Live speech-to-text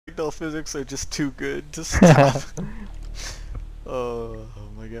projectile physics are just too good to stop. Oh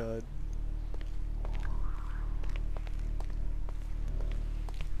my god.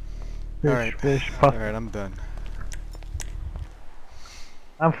 Alright, I'm done.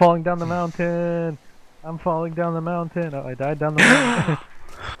 I'm falling down the mountain. I'm falling down the mountain. Oh, I died down the mountain.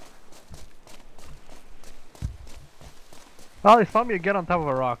 Oh, they saw me get on top of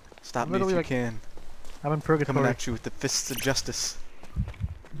a rock. Stop me if you can. I'm in purgatory. Coming at you with the fists of justice.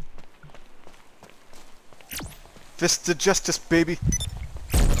 Fists of justice, baby.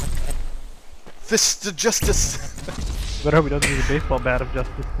 Fists of justice. Better hope we don't use a baseball bat of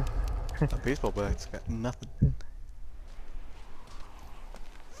justice. A baseball bat's got nothing.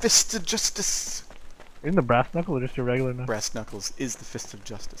 Fist of justice. Isn't the brass knuckle or just your regular knuckle? Brass knuckles is the fist of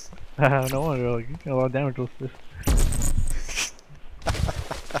justice. No wonder, like, you get a lot of damage with this.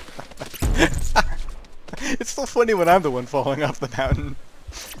 It's so funny when I'm the one falling off the mountain.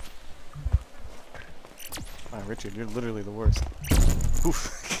 Wow, Richard, you're literally the worst.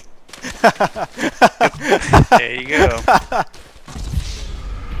 Oof. There you go.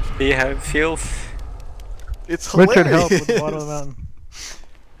 See how it feels? It's hilarious. Richard, help at the bottom of the mountain.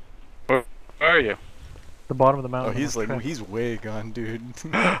 Where are you? The bottom of the Oh, mountain. he's like, he's way gone, dude.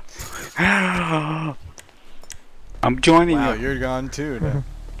 I'm joining Wow, you. you're gone too now.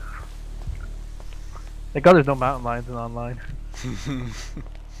 Thank God there's no mountain lions in online.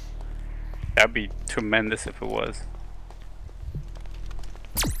 That'd be tremendous if it was.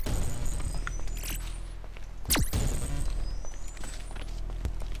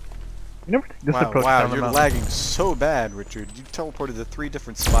 You never take this Wow, approach wow, down the you're mountain. lagging so bad, Richard. You teleported to 3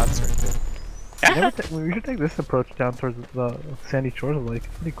 different spots right there. We should take this approach down towards the sandy shores of the lake.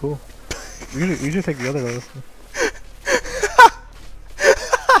 It's pretty cool. We should take the other road.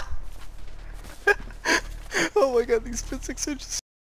 Oh my god, these physics are just